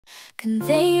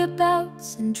conveyor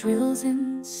belts and drills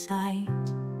in sight.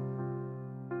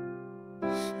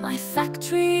 My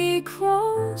factory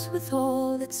grows with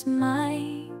all its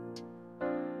might.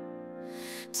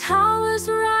 Towers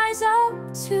rise up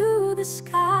to the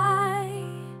sky,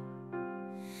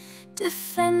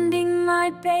 defending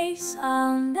my base,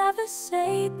 I'll never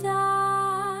say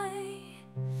die.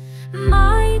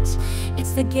 Might,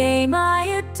 it's the game I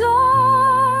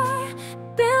adore.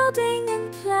 Building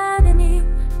and planning,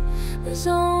 there's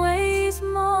always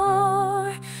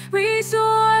more.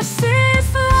 Resources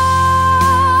flow,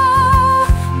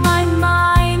 my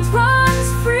mind runs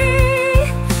free.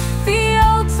 The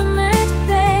ultimate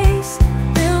base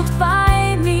built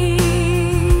by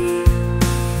me.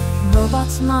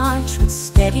 Robots march with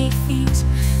steady feet,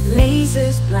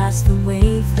 lasers blast the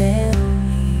way they'll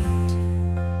lead.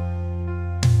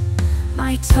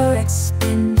 My turrets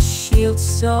spin, shields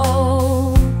so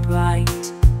bright.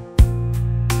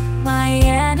 My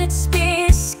ended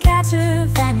spears scatter,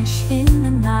 vanish in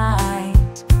the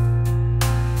night.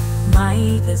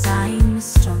 My design is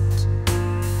strut,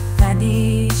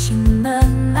 vanish in the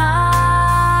night.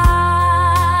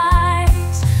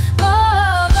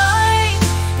 Oh, mine,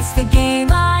 it's the game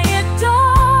I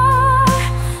adore.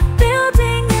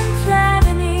 Building and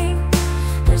planning,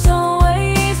 there's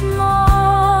always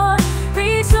more.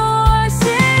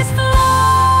 Resources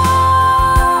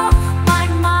flow, my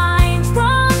mind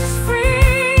runs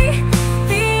free.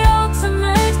 The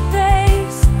ultimate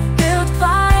base built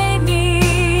by me.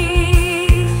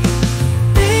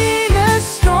 Bigger,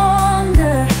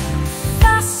 stronger,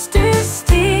 faster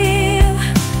still.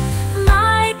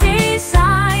 My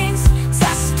designs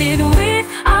tested with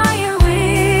iron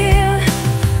will.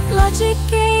 Logic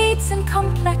gates and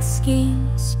complex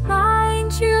schemes,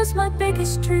 mind choose my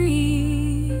biggest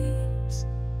dreams.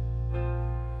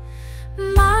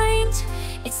 Mind,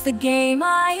 it's the game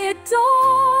I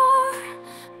adore.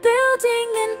 Building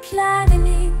and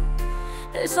planning,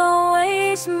 there's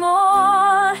always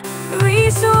more.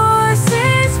 Resources